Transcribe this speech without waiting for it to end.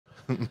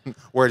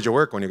Where did you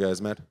work when you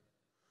guys met?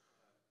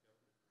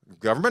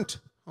 Government?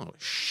 Holy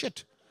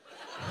shit.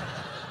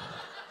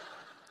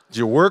 Did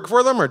you work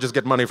for them or just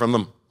get money from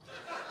them?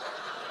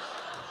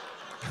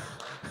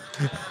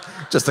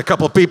 Just a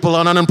couple people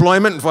on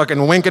unemployment and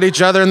fucking wink at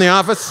each other in the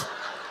office?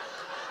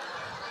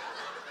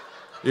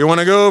 You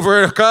want to go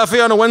for a coffee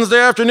on a Wednesday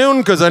afternoon?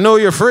 Because I know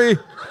you're free.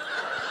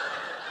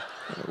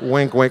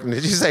 Wink, wink.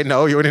 Did you say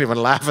no? You wouldn't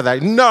even laugh at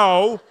that.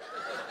 No.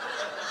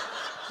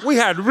 We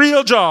had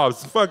real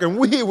jobs. Fucking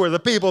we were the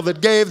people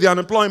that gave the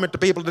unemployment to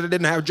people that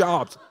didn't have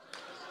jobs.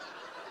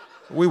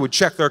 We would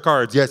check their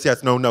cards. Yes,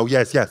 yes, no, no,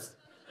 yes, yes.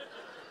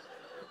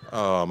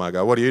 Oh my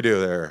God, what do you do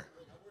there?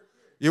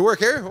 You work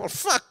here? Well,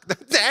 fuck.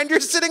 And you're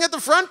sitting at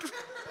the front?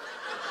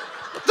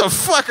 What the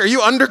fuck? Are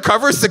you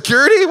undercover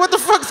security? What the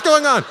fuck's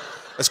going on?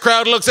 This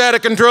crowd looks out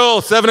of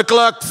control. 7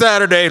 o'clock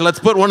Saturday. Let's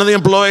put one of the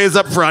employees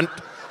up front.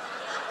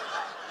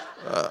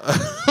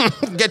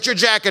 Get your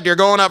jacket. You're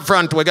going up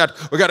front. We got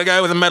a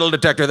guy with a metal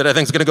detector that I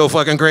think's gonna go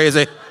fucking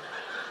crazy.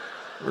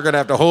 We're gonna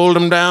have to hold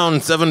him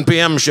down. 7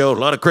 p.m. show. A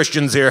lot of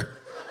Christians here.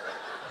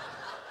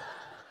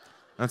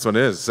 That's what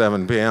it is.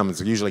 7 p.m.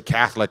 It's usually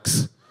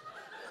Catholics.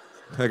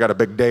 They got a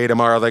big day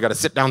tomorrow. They got to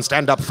sit down,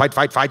 stand up, fight,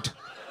 fight, fight.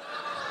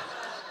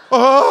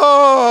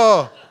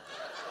 Oh!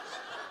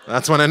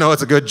 That's when I know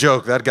it's a good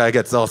joke. That guy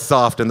gets all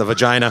soft in the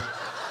vagina.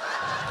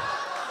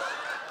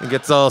 He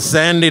gets all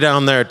sandy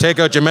down there. Take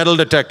out your metal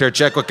detector.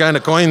 Check what kind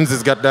of coins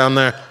he's got down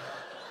there.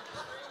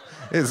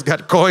 He's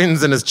got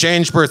coins and his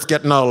change purse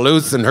getting all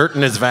loose and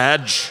hurting his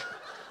vag.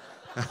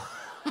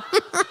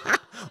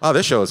 Wow,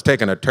 this show is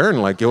taking a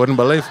turn like you wouldn't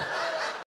believe.